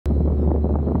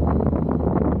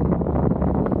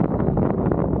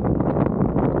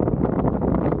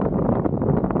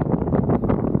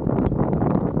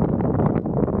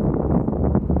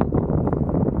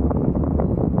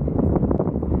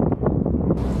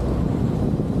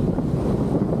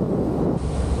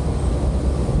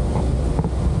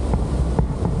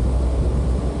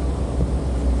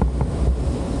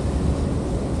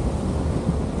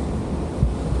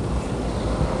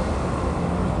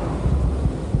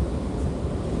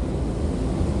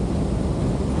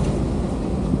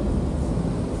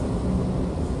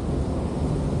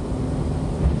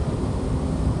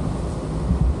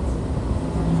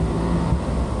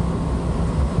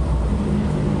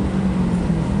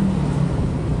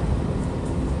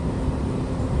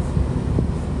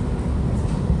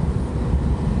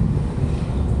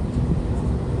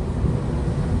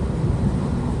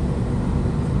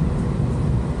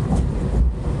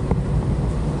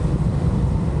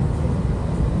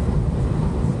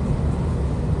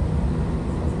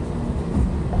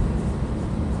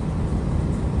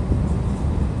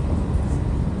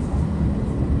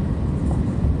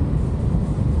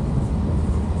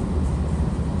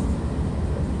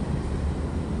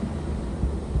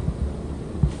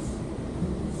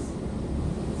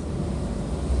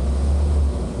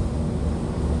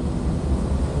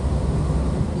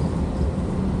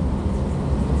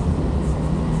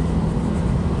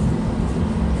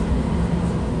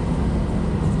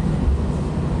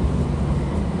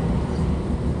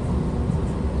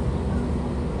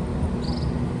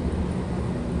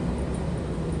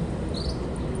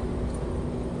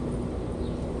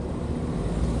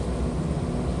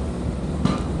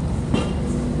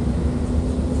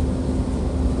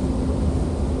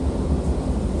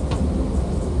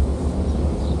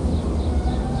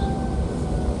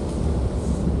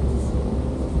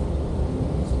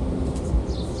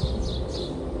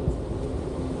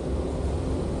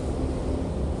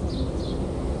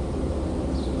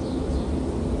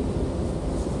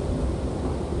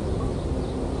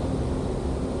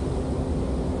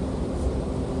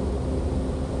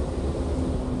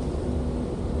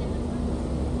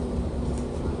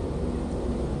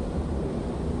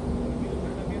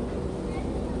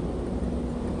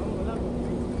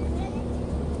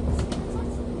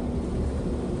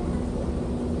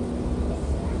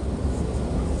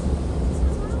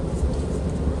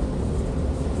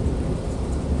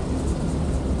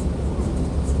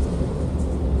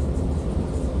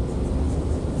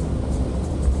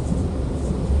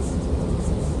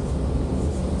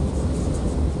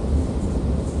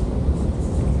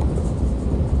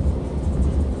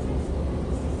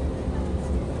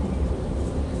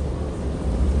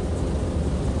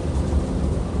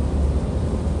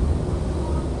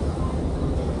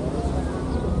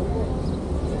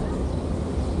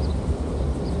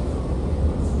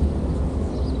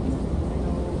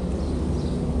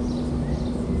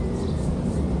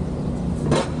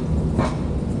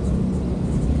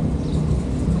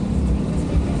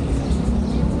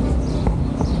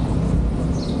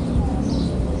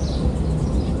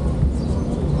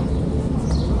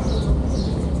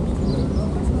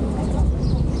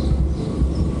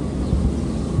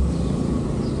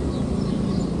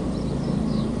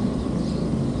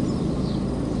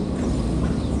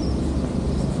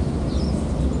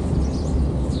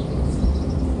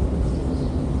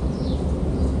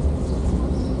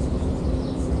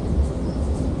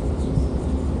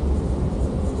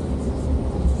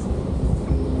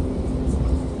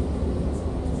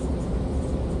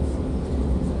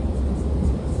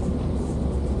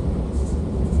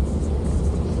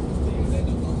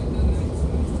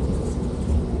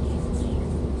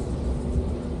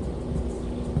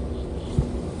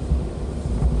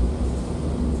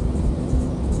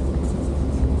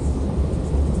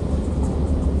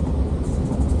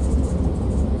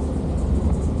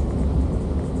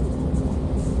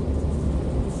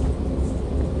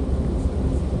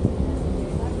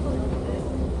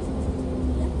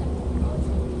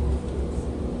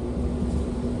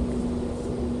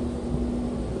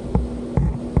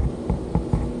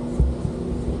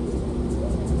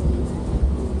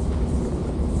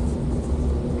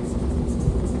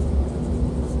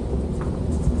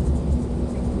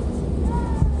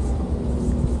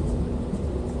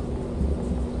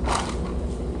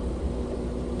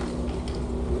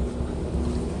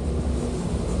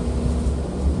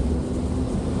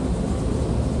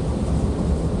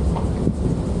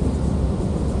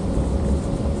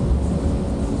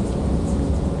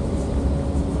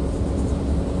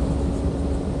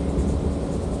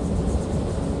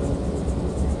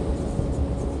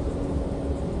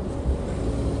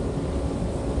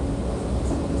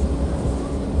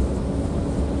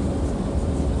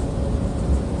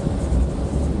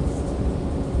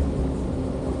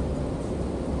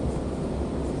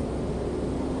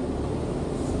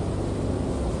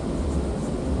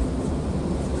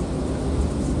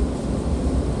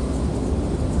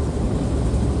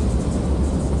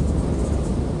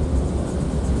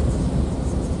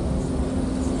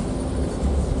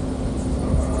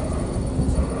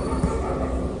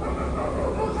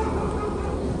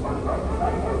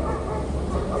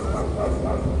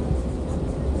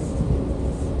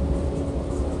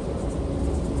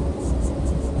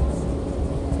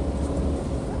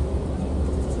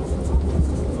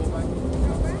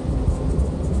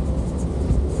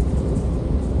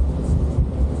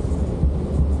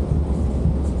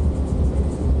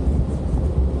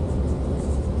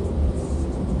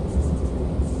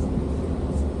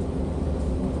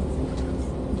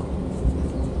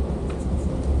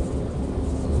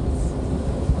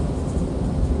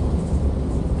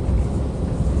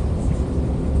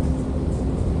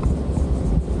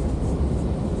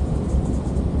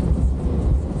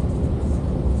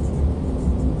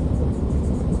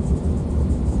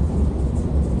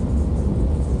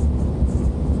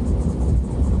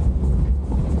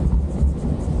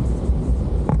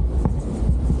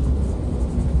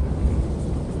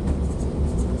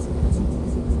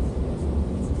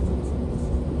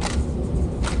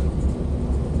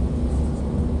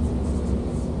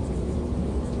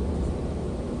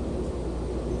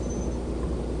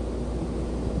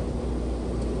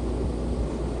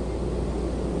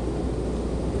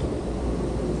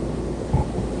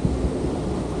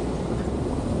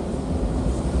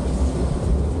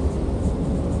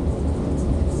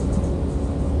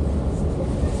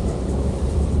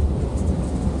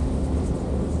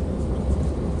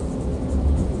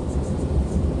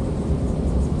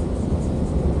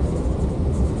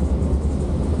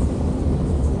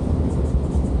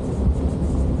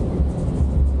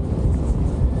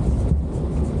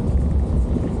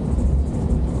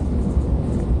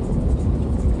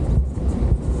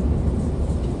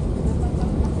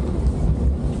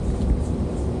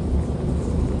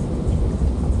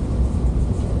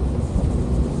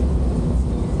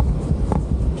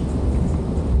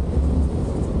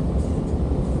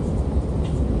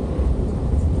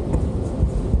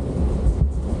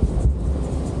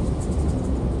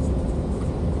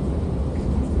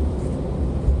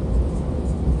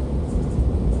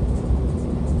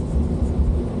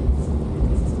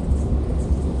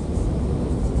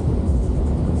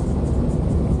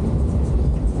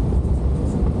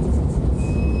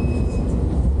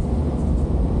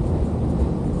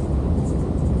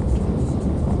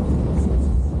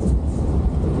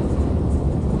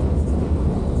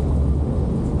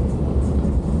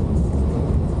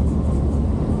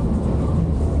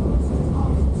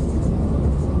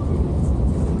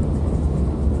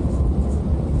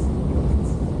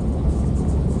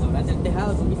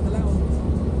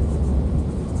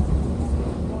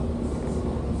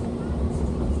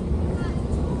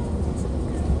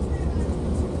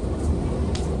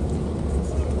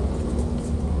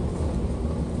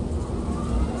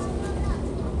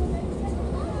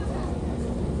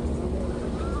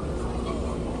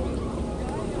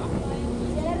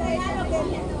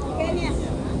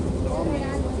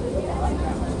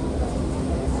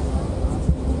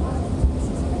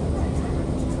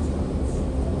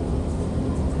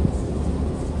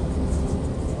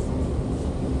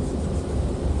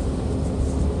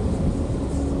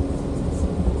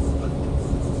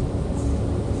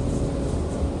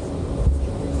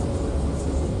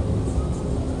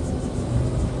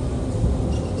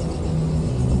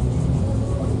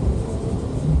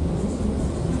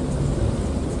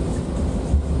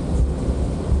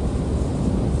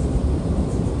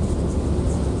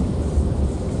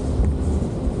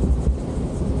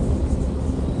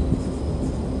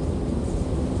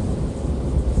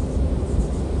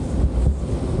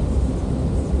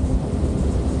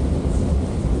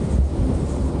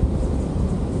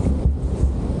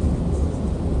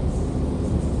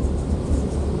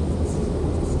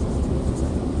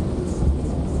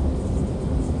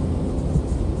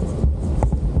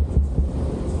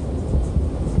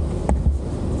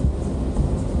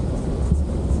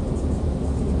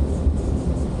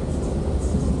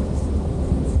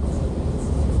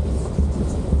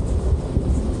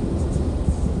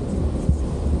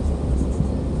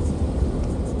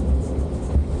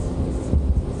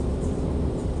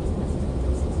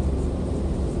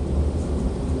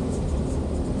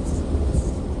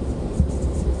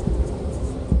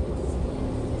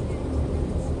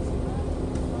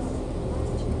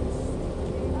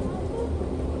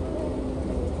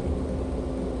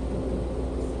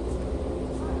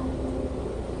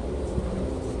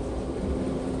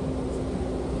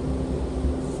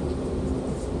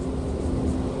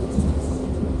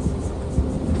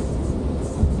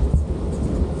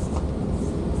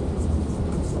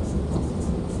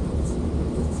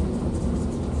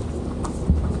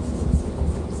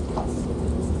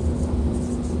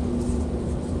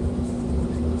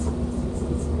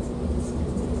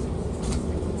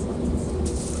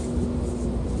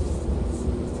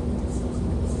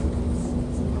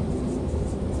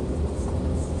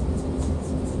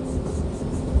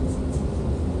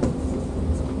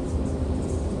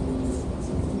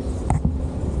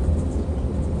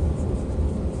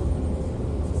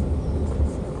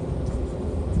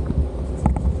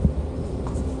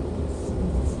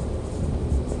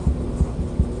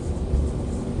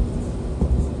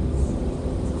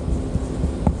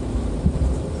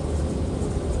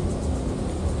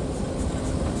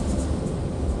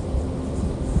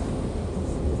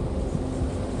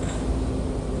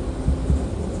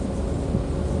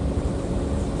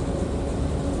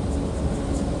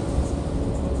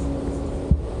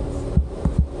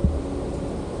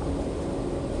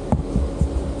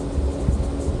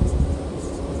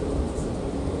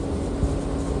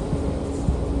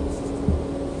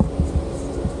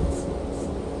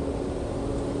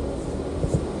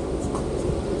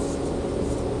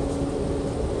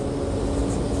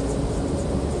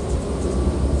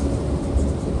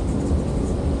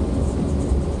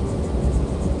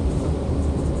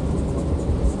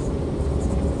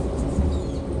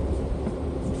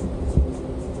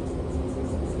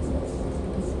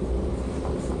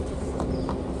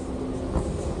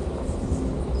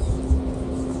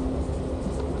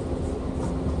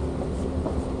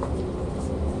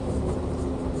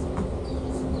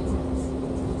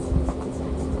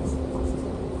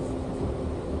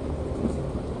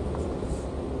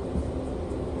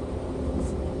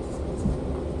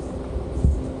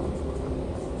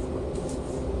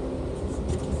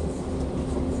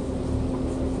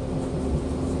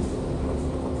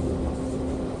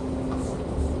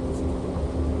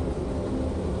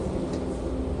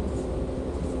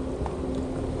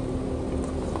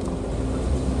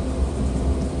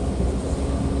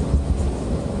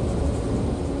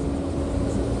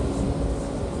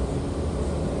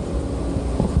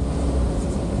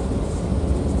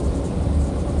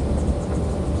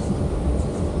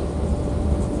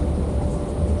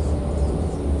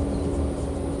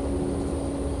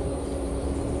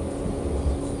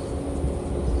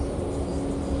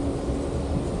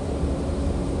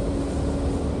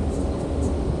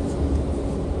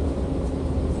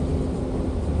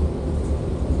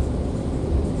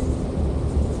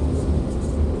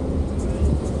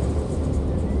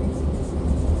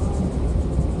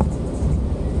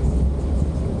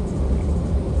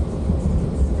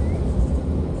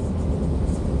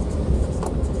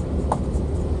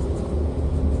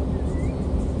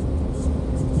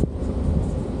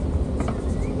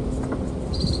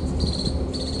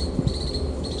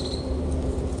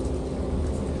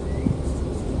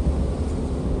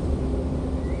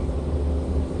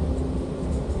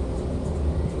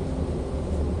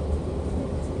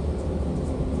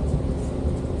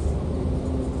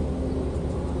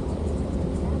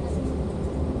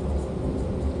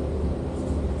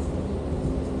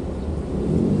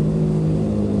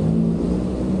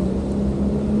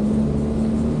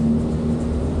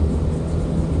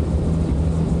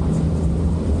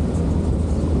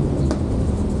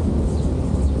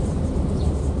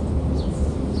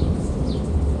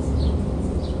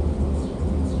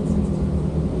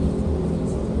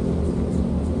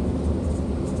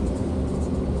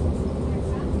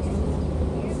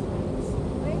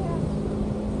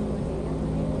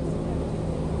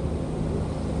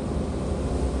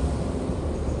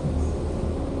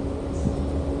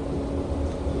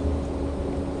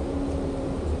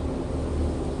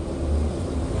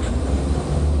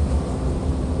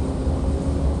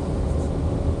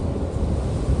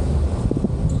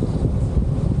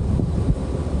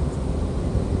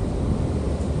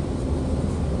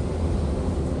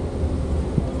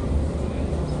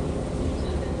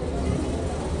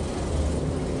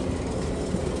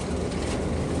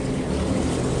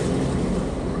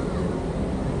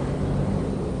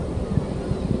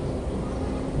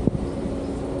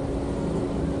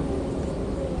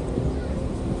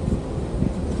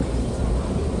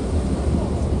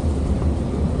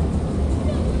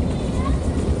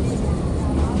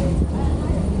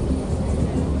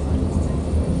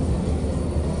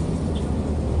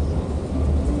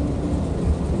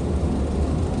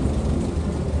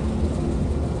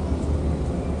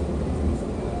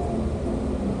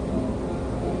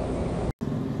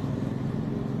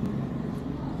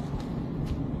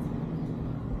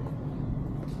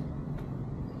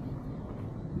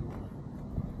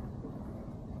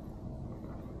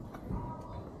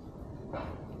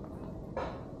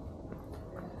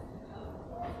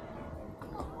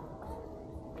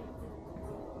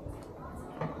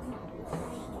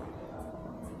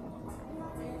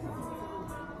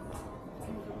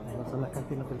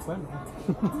destinos del pueblo.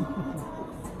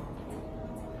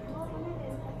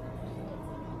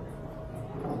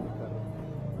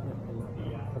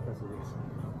 Toca subirse.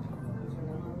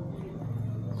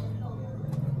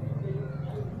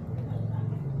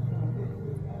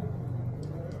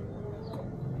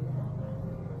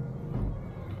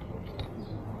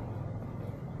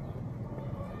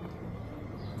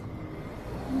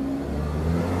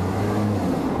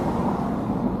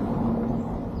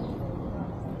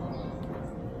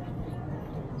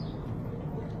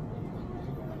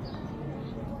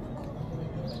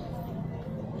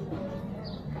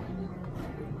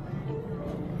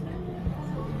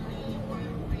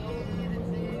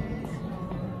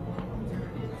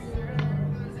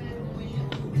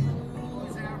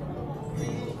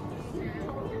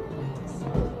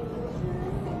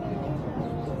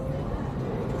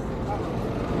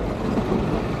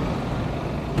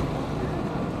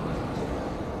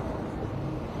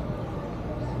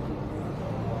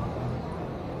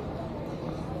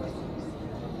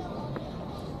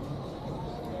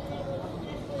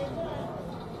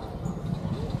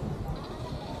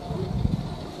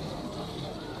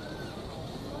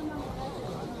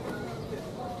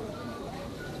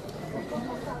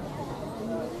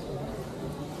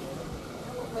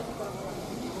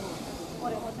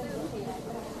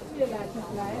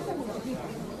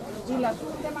 Y la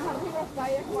de más arriba está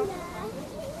ahí.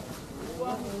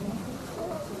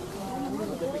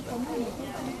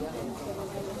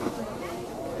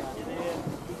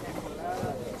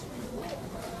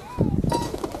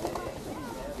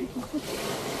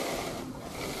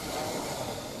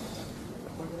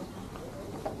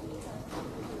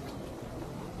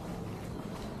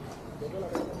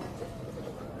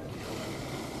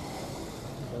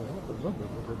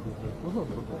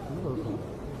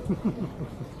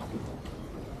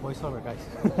 Voiceover, guys.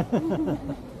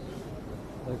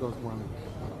 There goes one.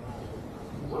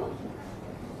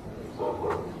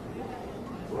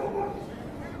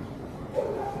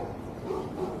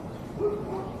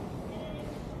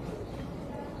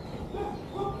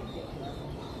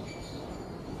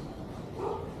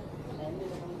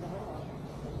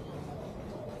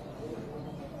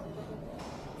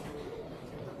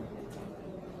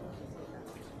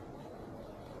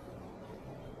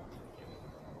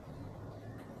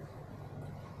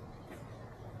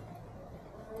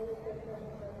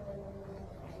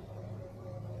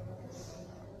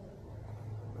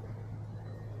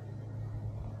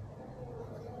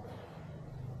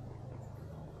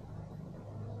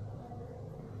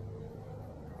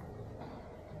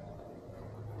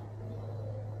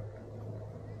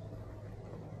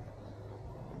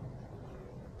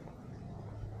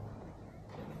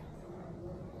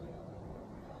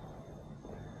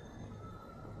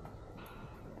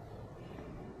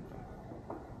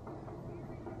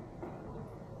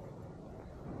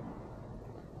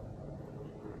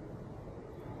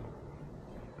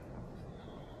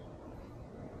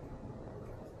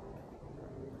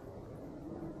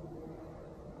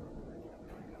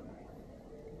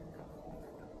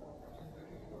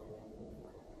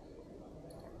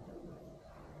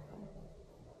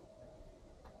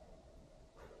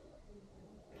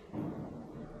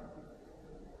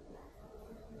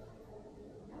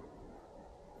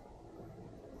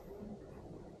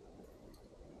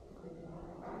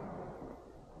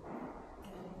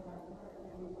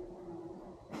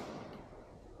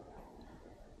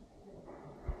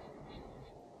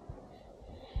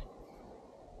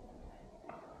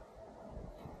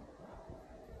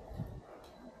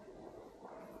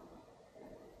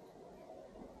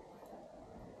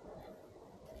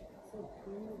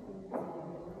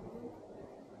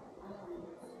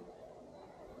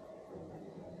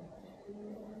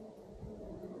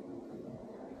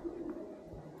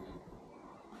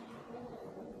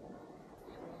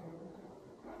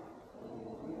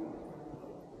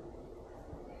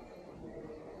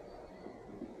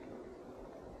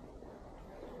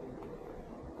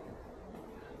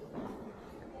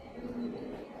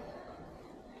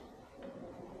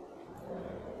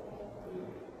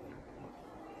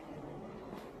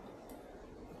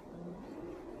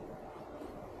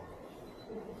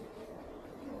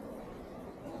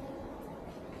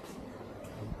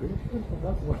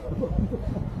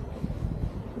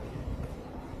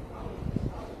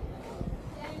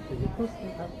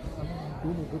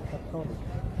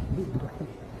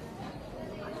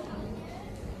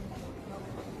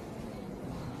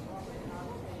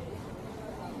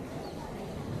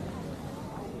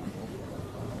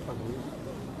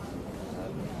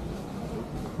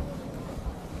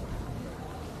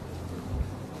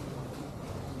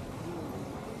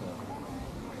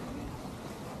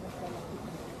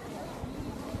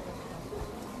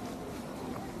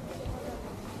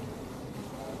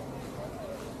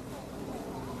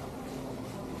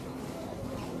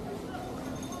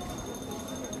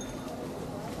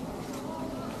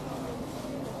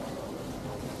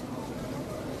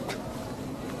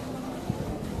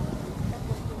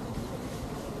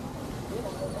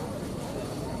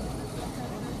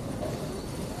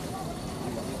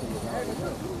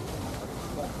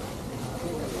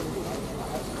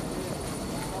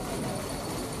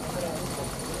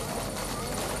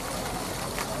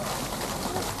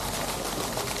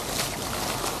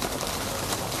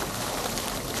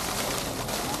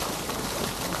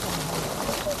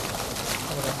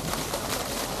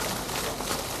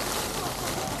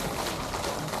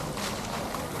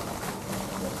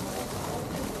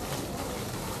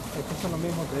 Estos son los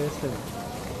mismos de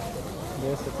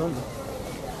este toldo.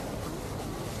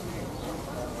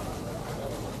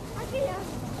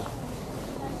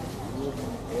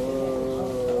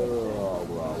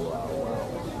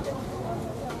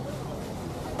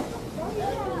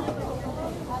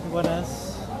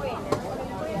 Buenas.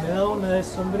 Me da una de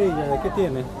sombrilla. ¿De qué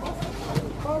tiene?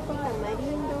 Coco,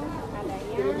 tamarindo,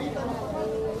 arayán,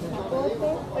 coco,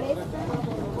 fresa,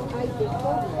 hay de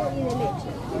coco y de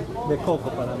leche. De coco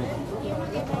para mí.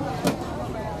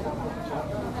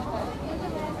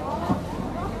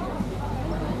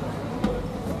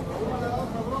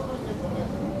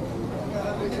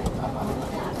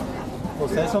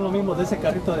 Ustedes son los mismos de ese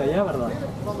carrito de allá, ¿verdad?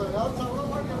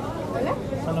 ¿Hola?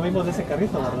 Son los mismos de ese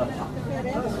carrito, ¿verdad?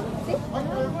 ¿Sí?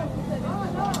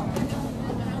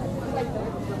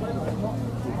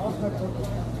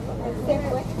 Sí,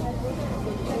 pues.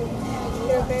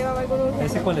 Creo que llevaba algunos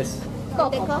 ¿Ese cuál es?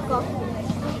 de coco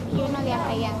y uno de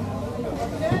arrayán.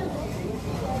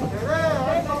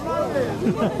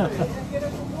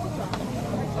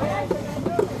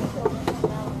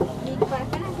 ¿Y para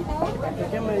acá necesitaba?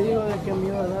 ¿Qué me dijo de que me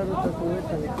iba a dar otra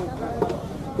cubeta de coca?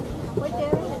 Hoy te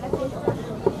veo en la fiesta.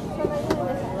 Solo hay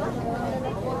una de la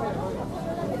historia.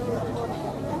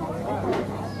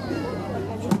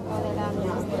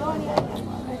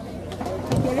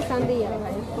 ¿Quieres sandía?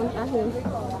 Contagio.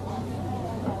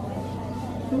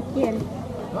 ¿Qué quieres?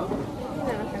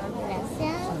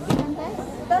 Gracias. ¿Cuánto es?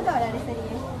 $2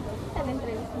 sería. Está la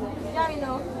entrega. Ya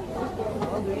vino.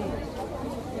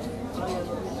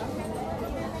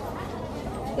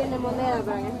 Tiene moneda,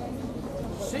 Brian.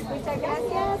 Sí. Muchas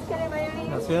gracias. Que le vaya bien.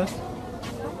 Gracias.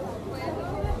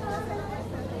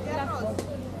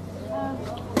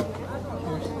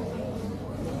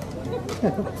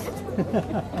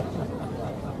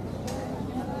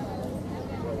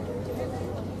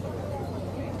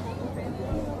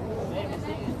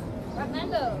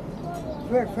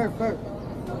 Fer.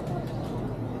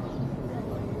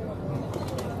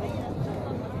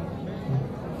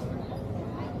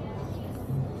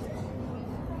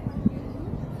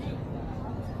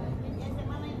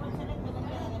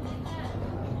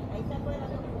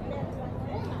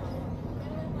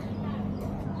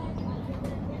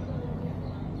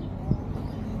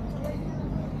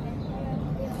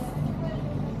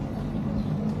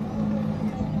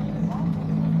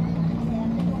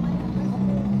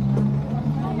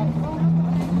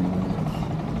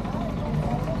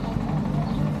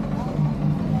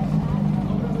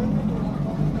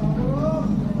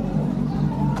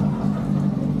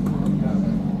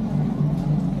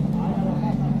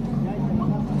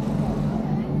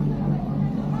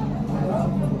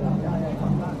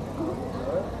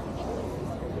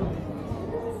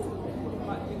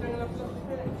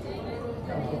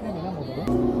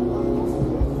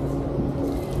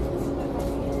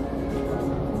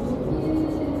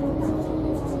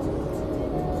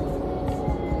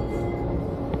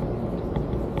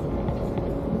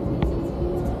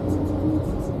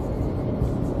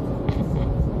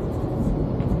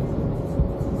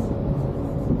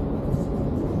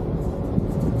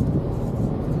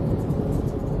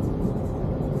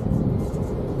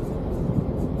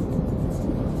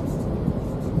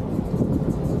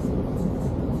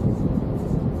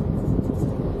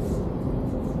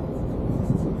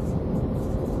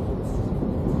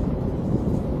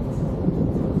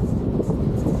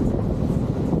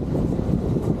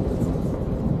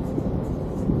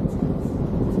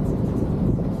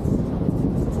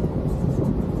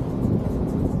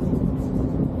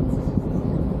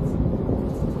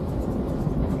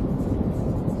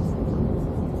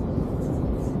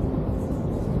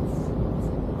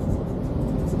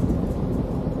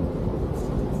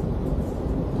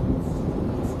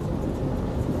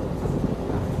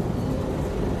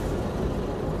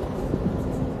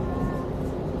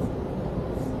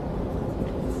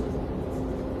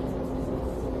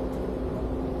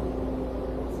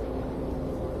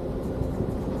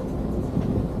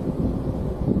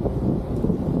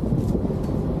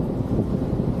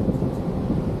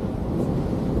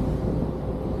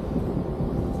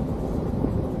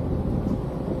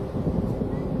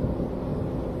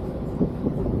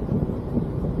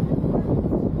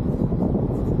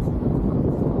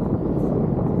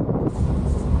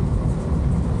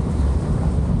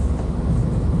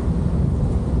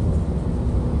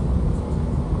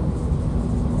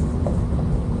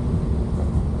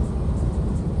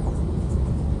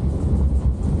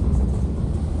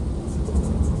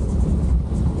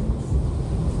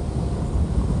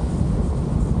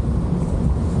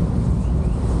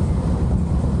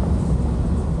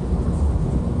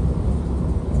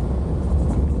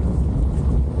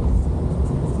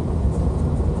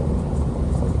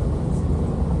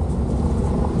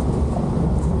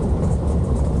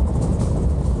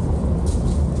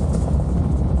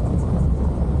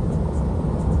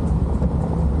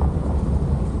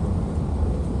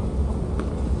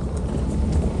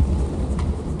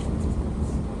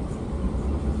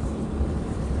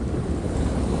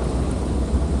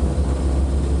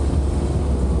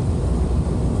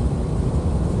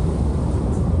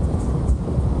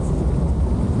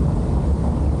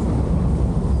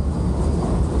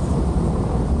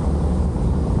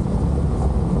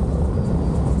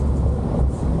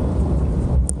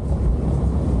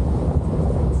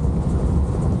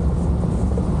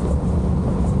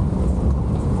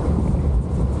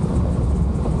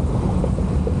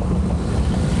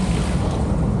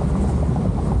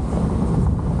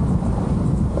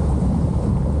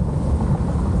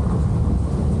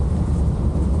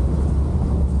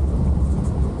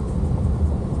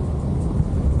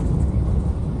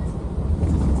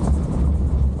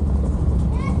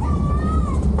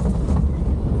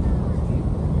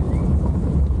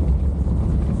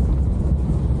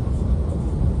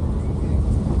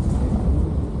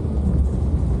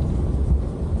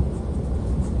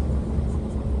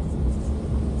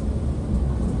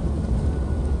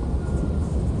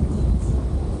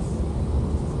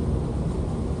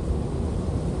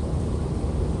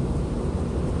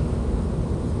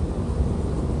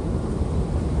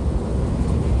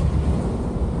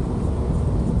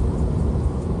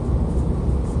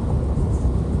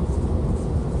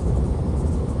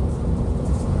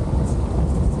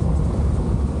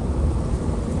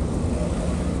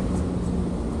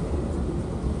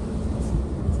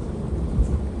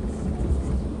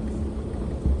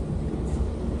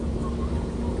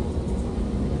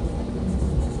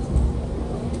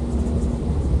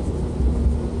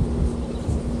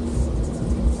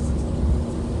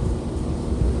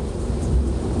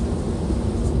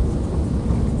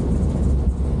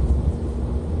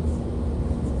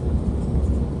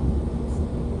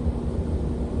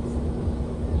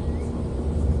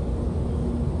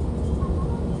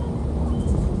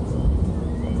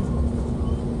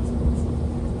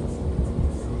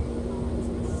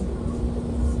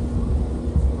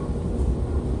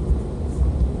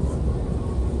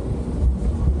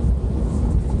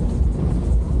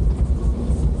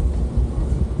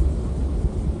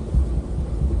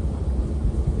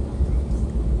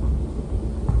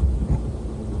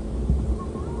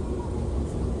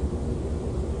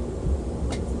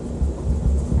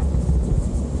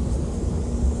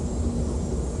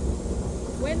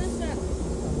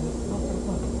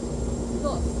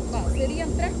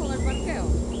 habían 3 con el parqueo.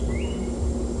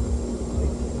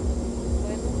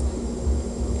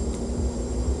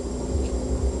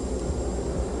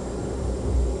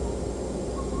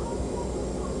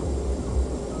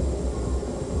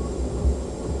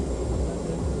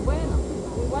 Bueno,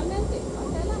 igualmente,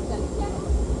 hacia adelante, a la izquierda.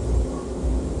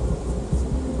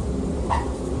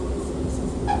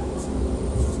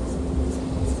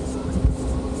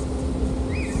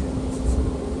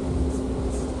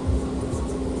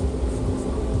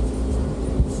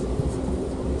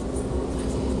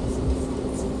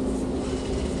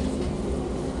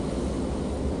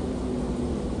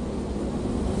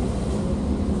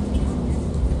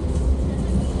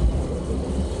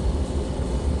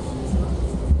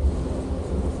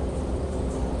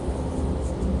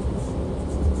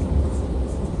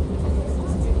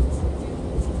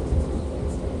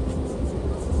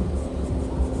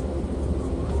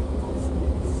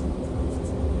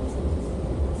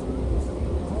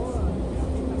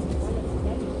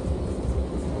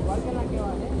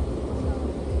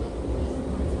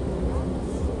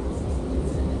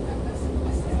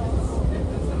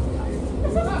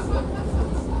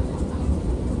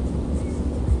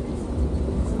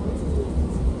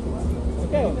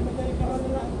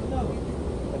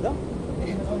 ¿Perdón?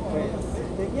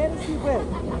 ¿Te quieres? Sí, pues.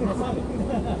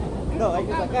 No, hay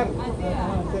que sacar.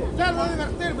 Quiero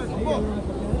divertirme, supongo.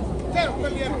 Quiero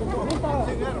pelear un poco.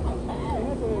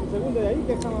 El segundo de ahí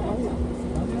que está más allá.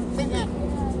 Señor.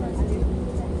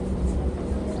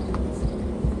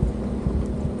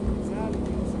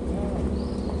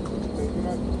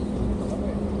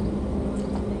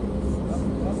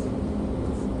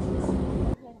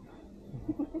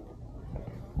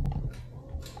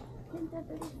 Centro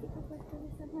turístico puerto de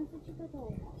San Juan Suchitoto.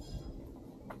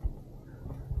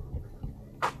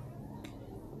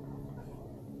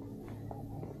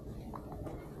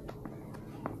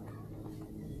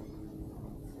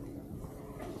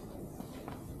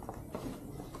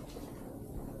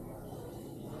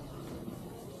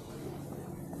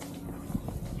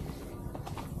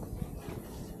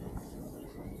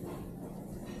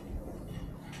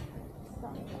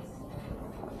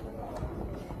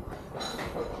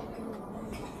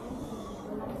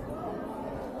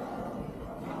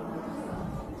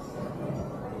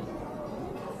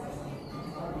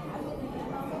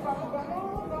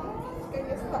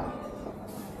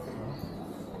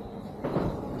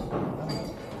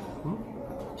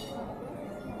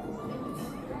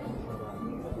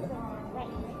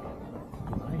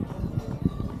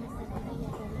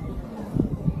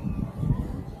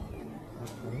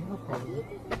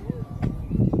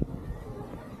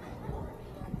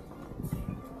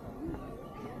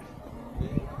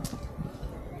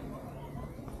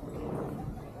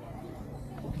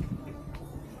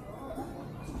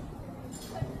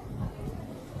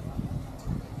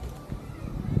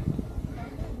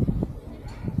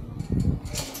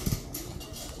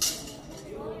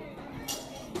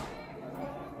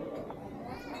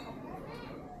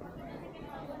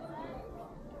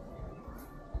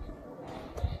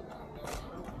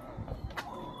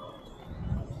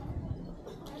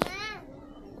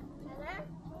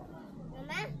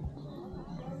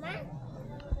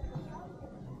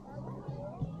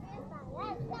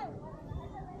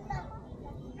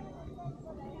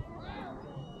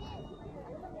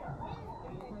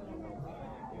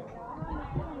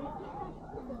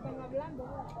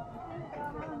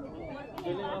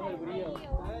 Yo le bajo el brillo.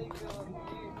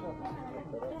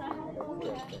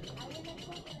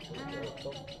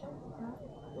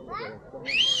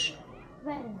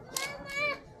 Ven.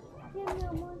 Sí, mi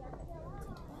amor.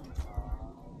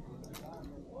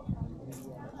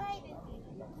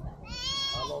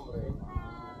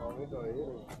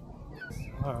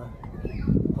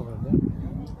 Over there.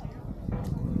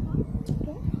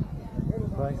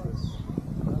 Prices.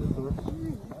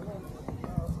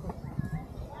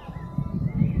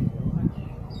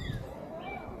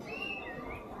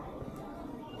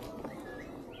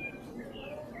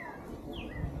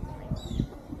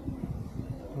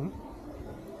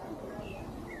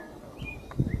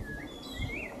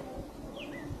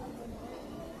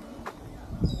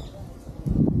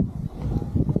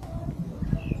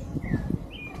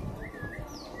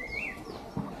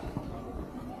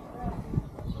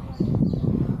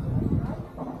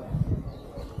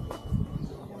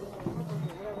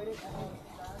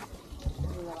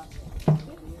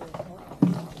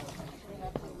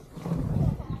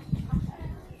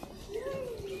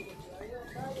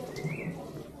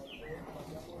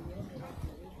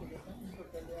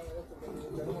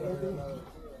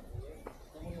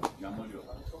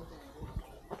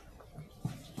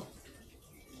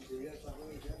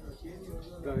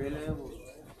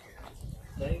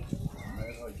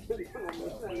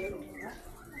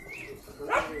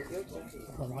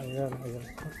 Vamos a llegar, not a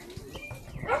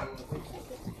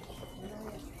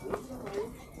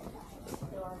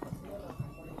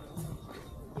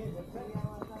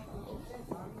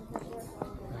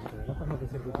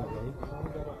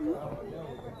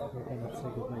good idea. That's a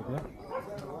good idea.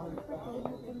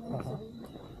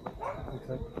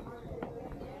 Exactly.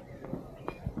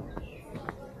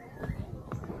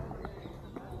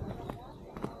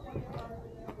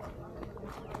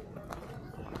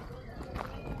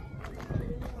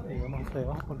 Y vamos hasta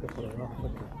debajo porque por debajo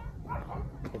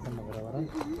empezamos a grabar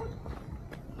antes.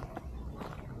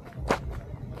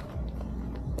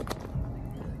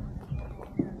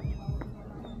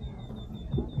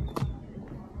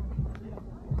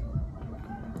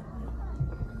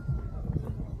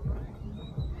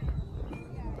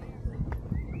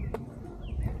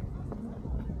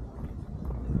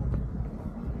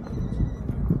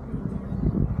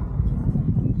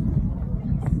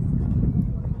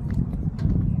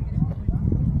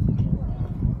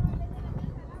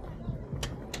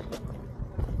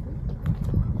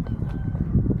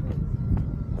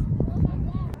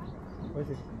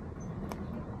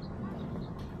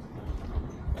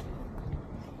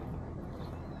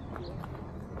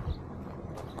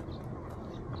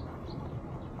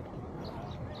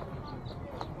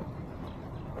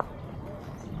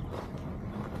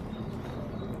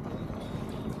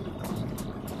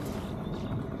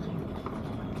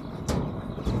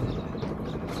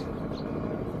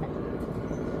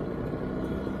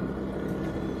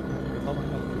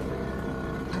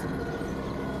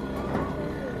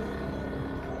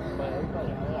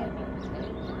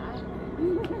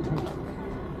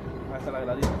 Hasta la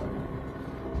gradita.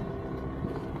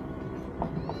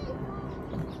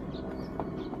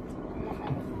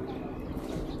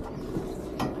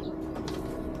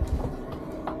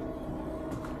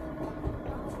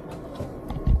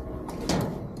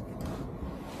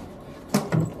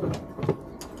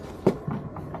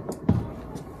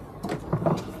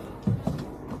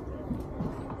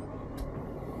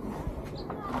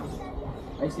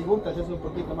 Ahí si gusta, yo soy un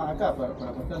poquito más acá para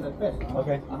la cuestión del peso, ¿no?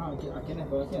 Okay. Ajá, aquí en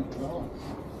estos asientos, por favor.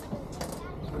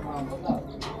 Más amputado.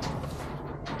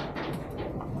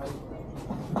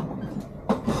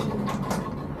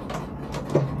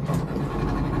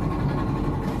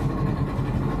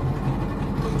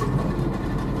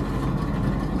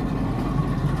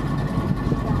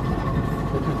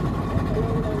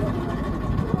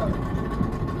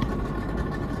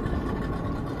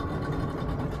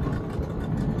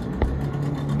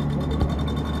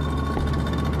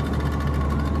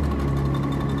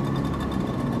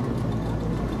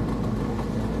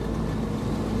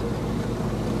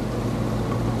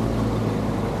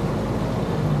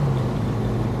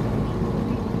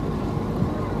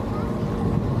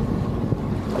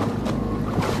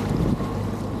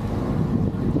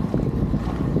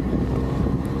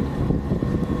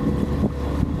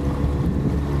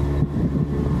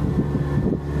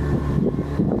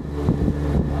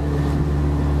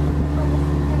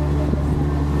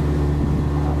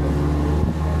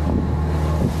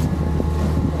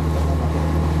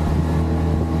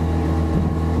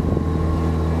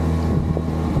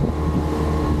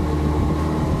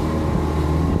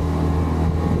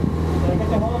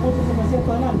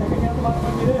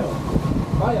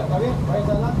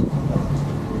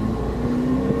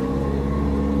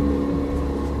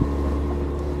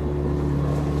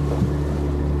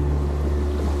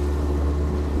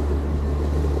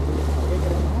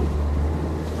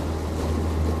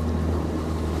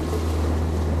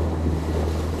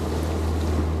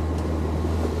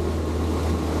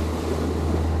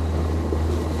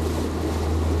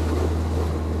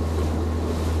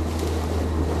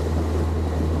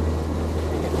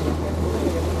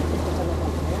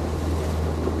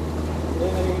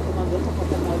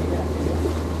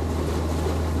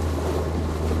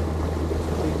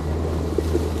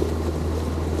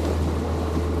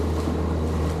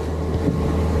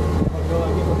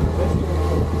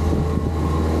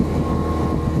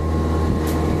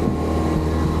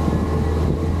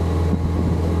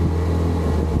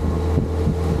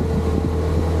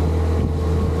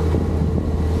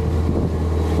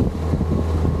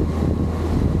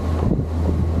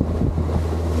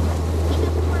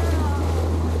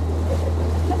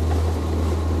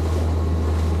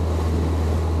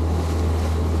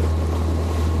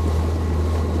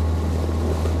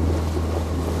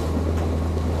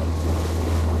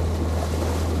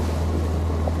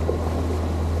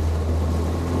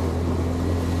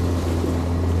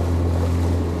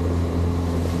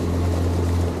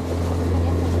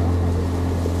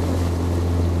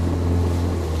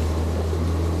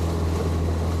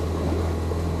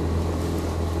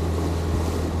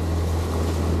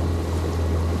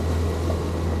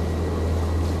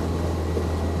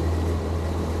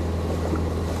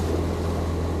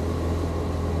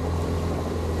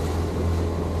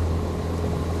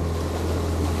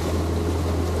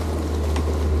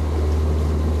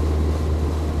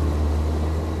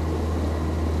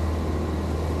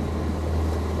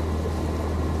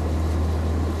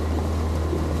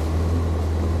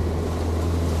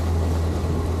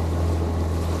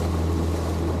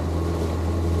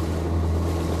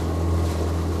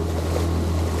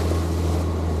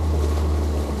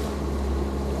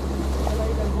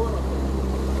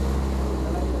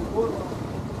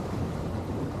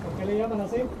 llaman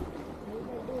así?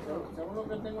 Según lo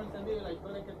que tengo entendido, la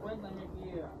historia que cuentan aquí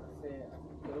se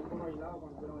quedó como aislado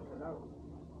cuando hicieron este lago.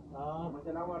 Como es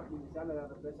el agua artificial de la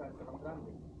represa del Cerro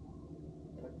Grande,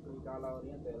 que está ubicada al lado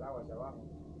oriente del agua hacia abajo.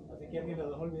 Así que alguien lo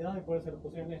dejó olvidado y por eso le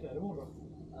pusieron isla del burro.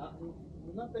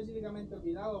 No específicamente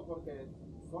olvidado, porque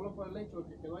solo por el hecho de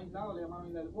que quedó aislado le llamaron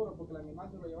isla del burro, porque el animal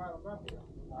se lo llevaron rápido.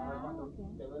 Cuando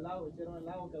quedó el lago, hicieron el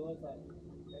lago, quedó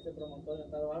ese promontorio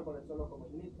entre los árboles solo como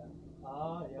islita.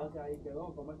 Ya. Entonces ahí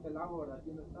quedó, como este lago, ¿verdad?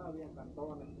 Aquí no estaba bien,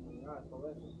 cantones, comunidades, todo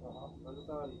eso. No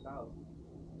estaba habitado.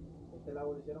 Este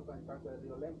lago lo hicieron con el cauce del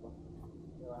río Lempa,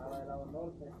 que bajaba del lado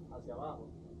norte hacia abajo.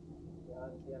 Ya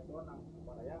decía zona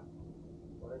para allá.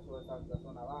 Por eso esa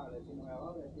zona baja, le decimos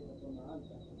abajo y aquí es la zona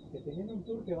alta. Que teniendo un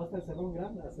tour que va hasta el Cerro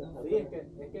Grande. Sí,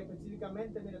 es que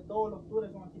específicamente, mire, todos los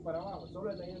tours son aquí para abajo. Solo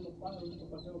el de ahí en Los Palos, el único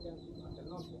paseo que es hacia el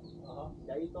norte. Y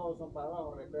ahí todos son para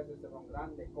abajo. Regresa el Cerro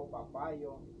Grande, Copa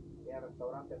Payo,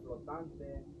 restaurante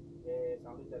flotante,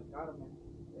 San Luis del Carmen,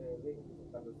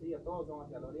 Santa Lucia, todos son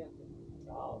hacia el oriente.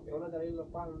 Solo el de ahí en Los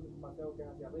Palos, el único paseo que es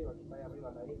hacia arriba, aquí está allá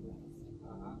arriba la isla.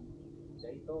 De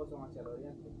ahí todos son hacia el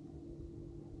oriente.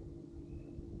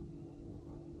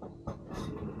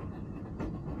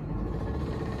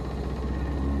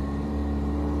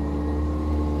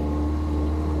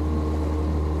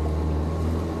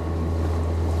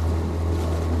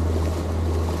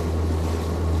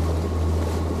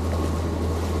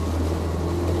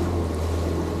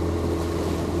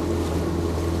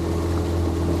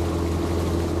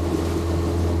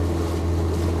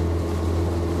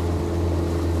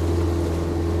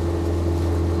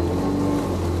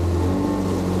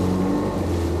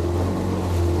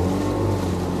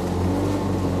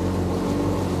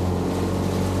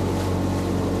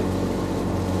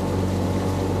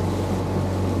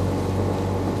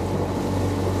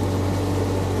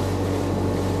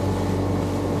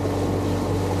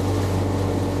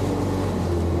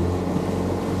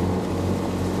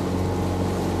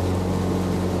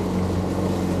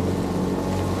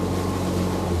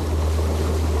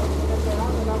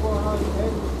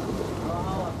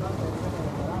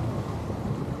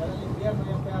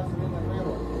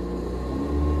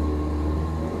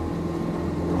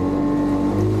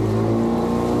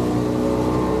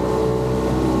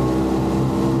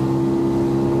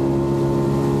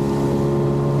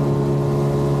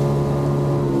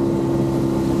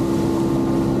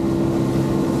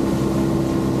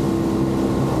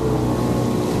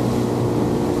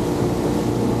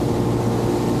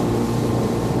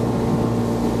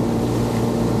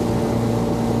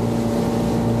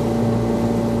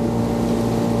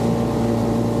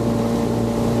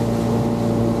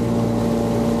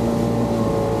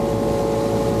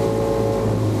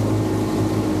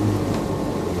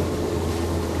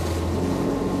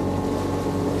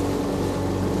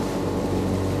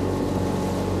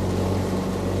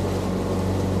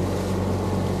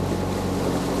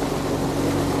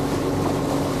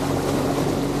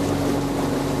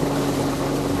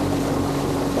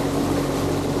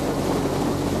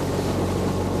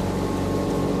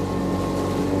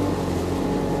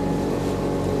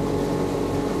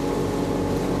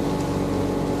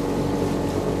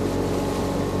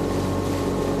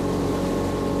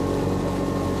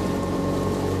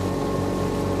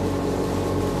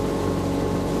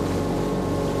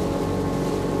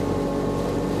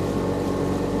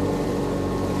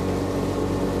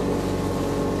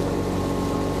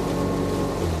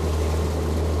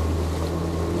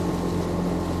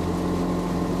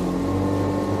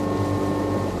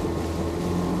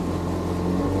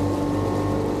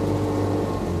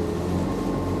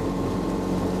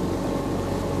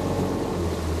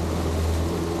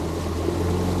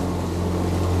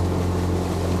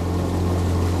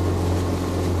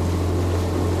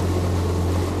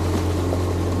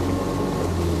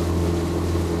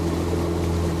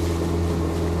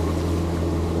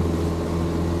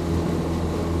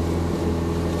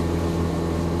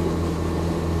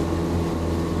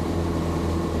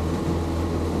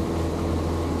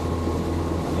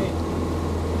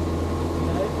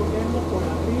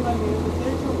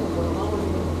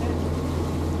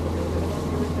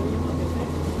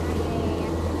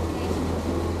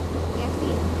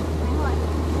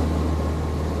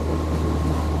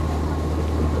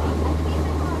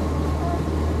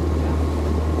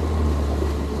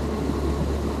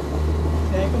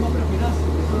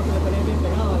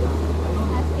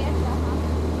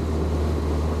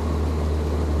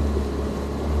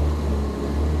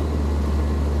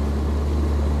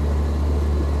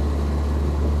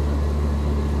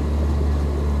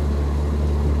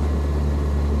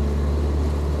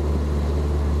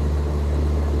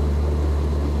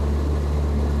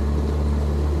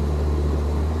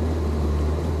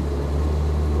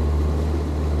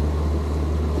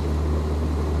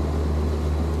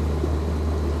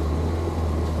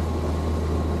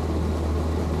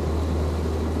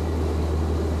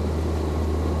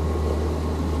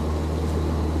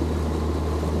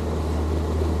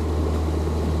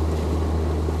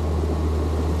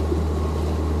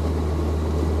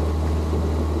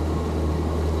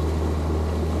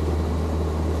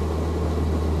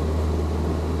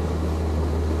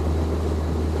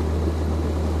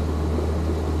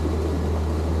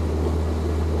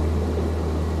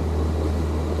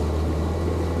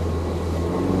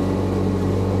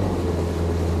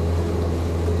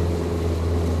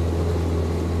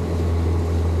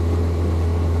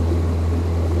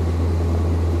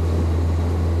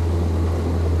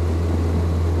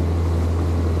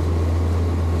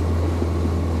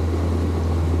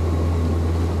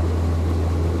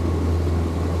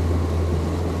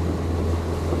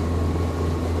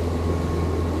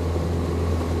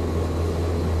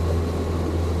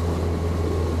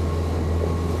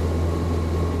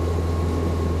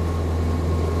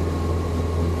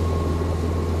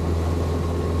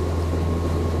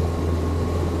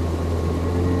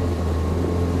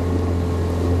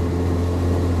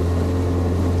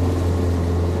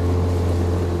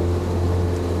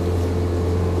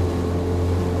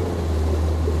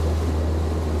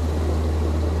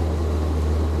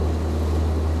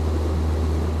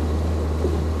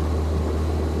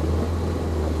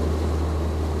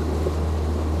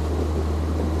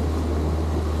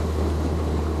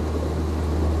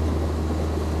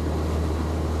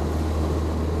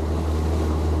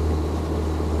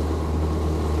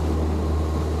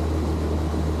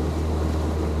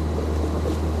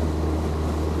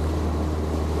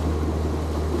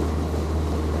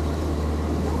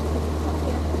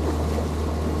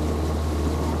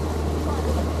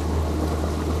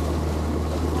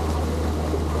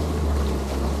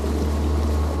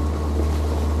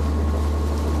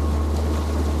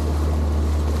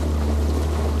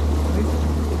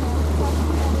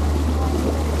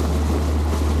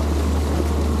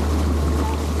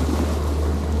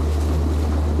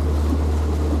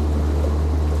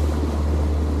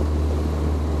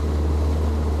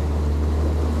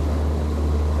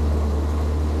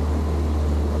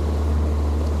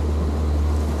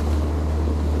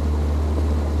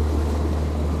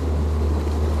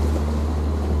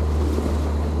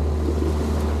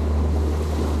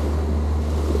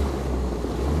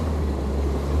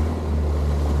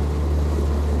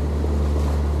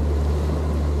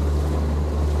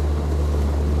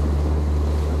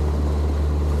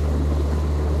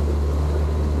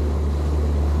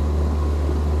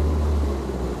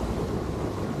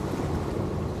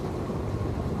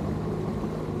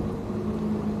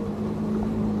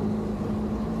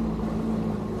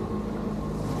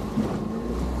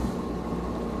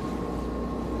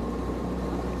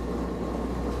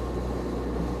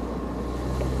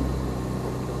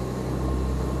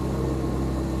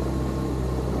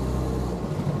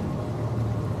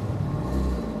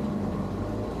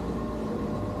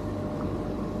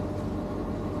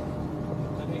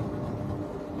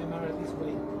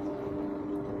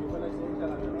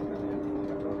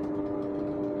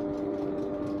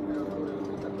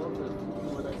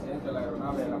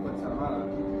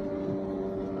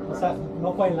 sea,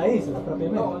 no fue en la isla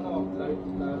propiamente. No, la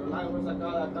aeronave fue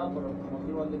sacada de acá por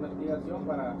motivos de investigación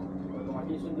porque como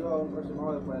aquí se hundió a un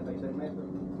aproximado de 46 metros,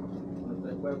 con los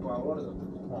 3 cuerpos a bordo.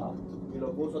 Ajá. Y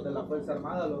los buzos de la Fuerza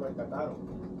Armada lo rescataron.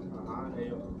 Ajá,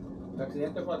 ellos. El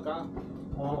accidente fue acá.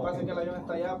 Lo que pasa es que el avión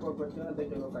está allá por cuestiones de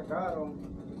que lo sacaron,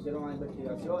 hicieron las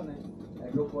investigaciones.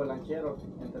 El grupo de lancheros,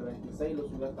 entre 26, lo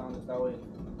subió hasta donde está hoy el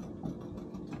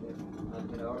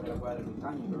admirador de la cuadra del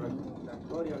Británico. Pero la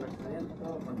historia, el accidente,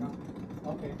 todo por acá.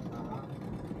 Ok. Ajá.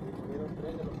 Y tuvieron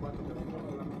 3 de los 4 que no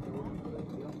solamente uno en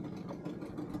selección.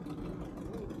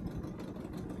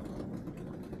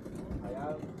 Allá,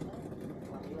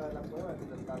 arriba de la cueva, es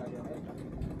donde está la avioneta.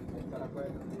 Ahí está la cueva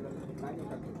de nivel de Británico,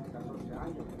 14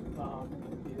 años. Y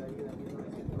de ahí de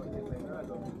 1989 al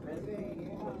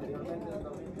 2013. Posteriormente, en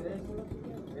 2003,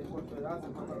 él por su edad se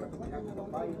fue para la comunidad de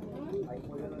Papayo. Ahí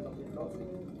murió en el 2012.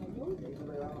 Y ahí se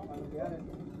lo llevaron a familiares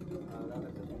a darle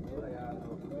sepultura ya a los.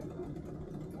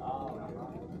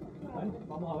 Bueno,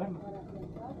 vamos a verlo.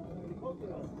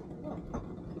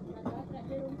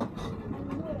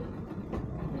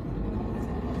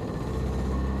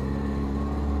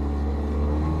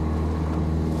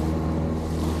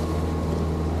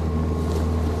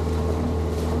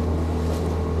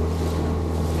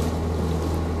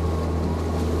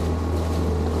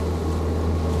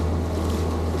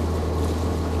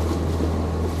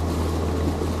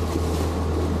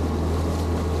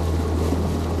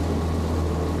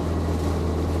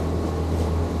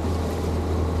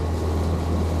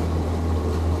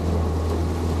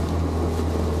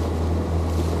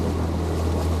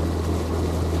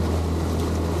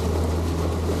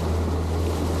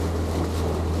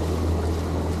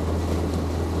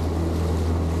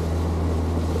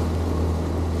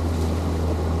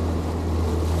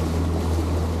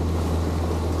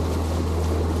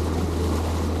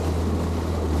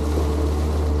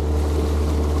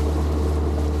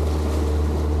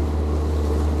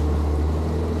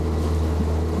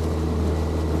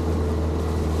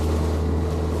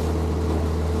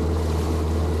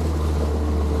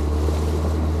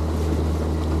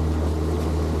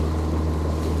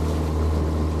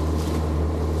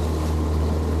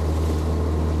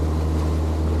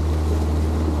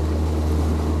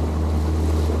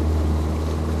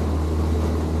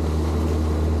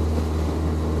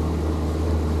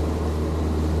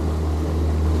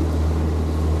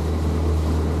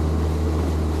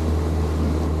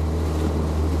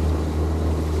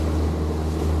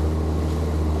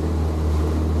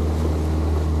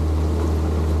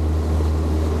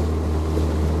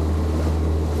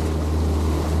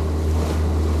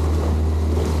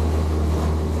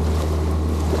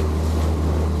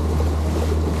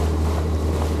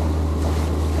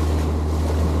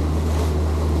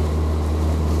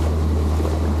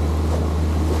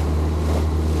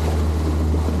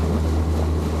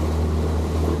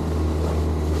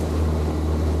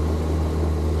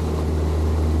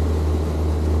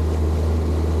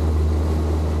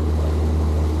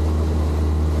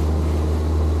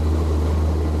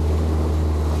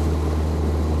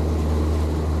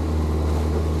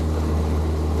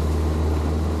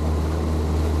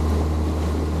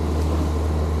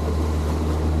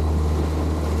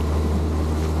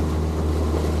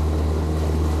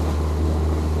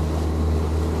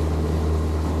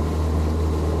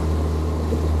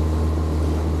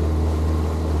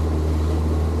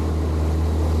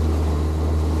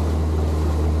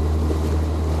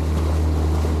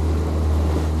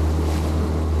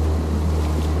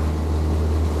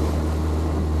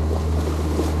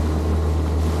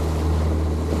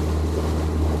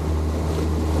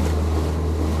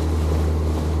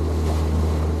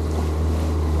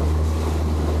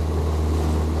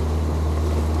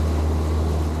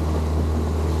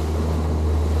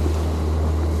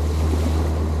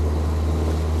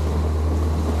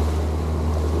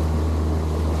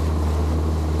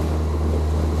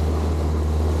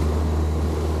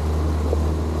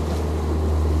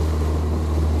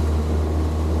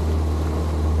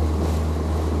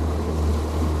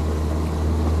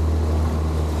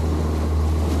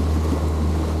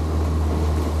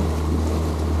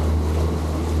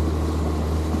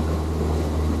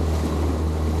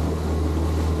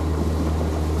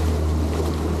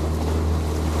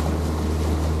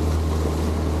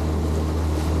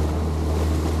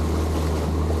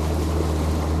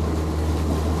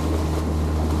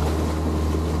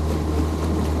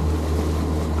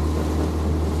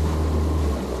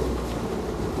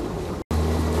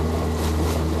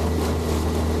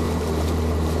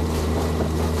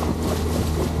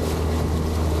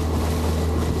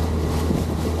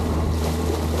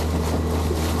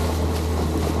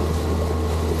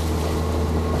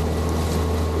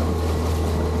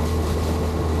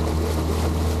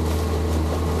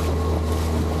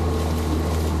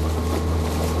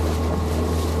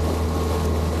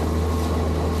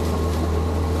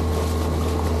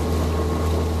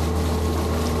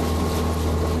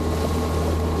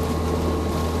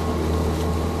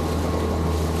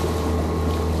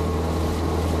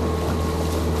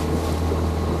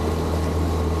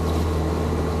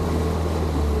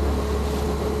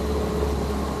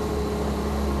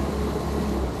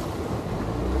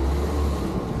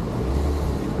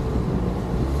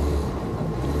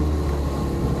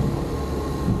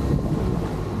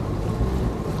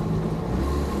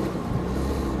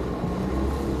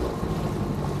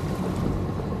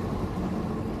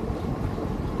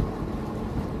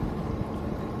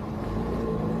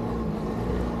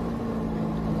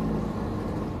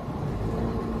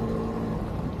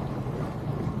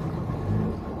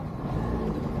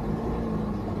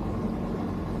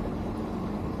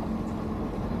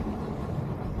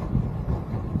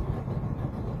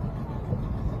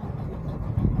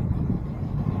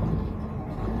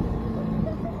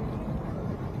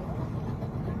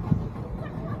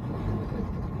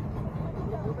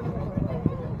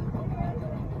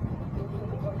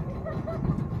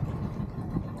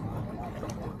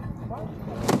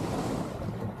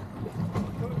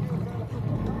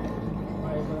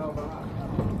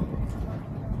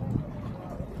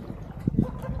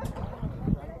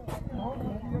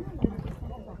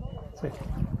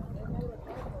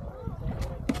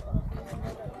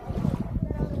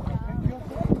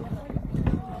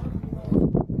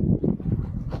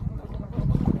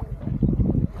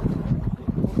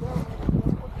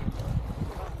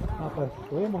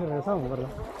 Subimos y regresamos, ¿verdad?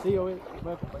 Sí, yo voy a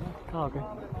acompañar. Ah, ok.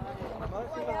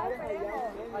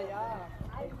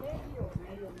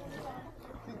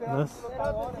 ¿Ves?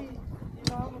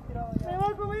 ¡Me va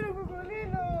a comer el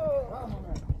cocodrilo!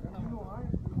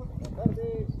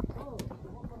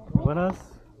 Buenas.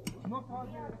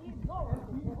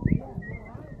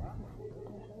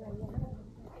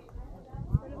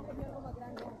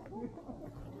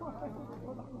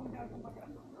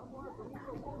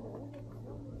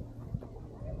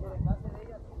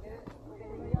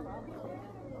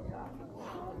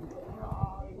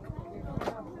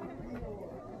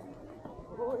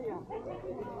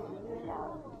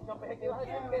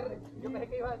 Yo pensé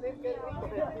que ibas a decir que rico.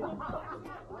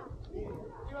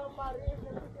 Iba a parir,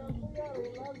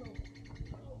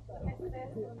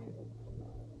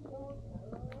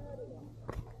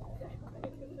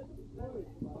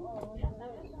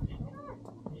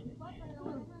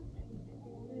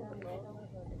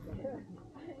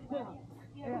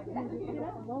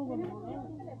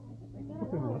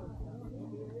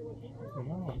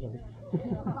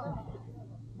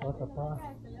 What the fuck?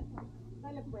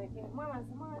 Dale pues, que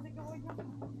muévanse que voy yo.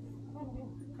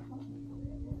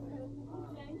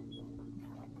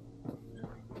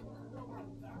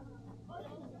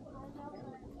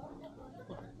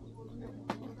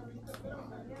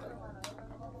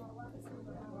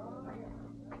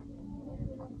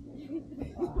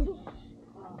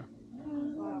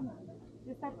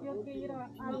 Está peor que ir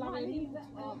al laberinto.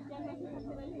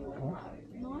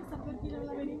 No, está peor que ir al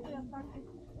laberinto de ataque.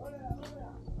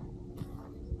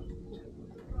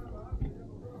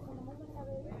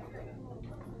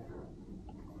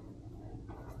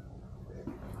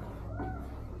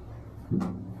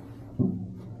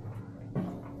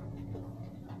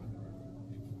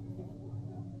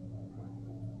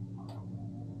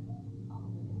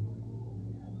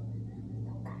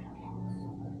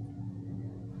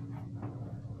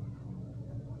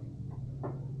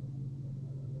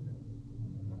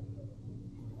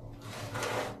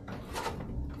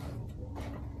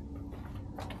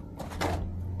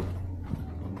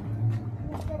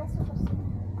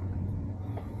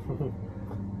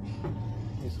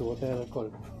 Y su botella de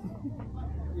alcohol.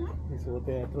 Y su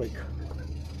botella de troika.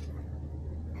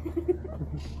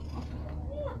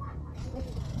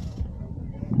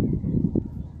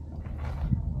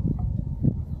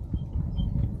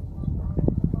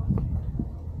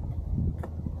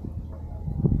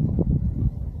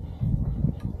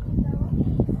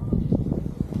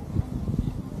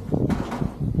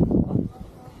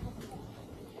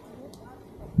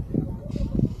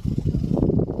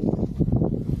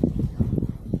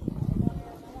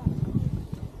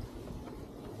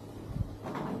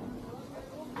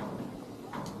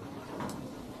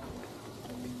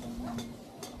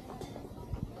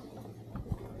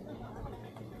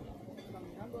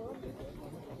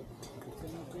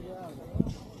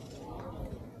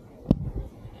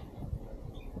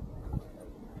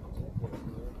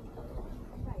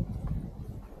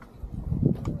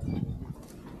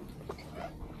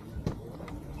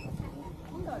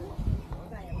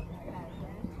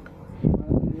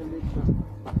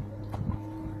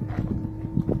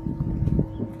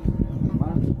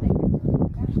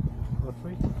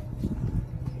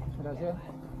 Gracias.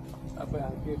 Ah, pues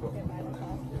aquí.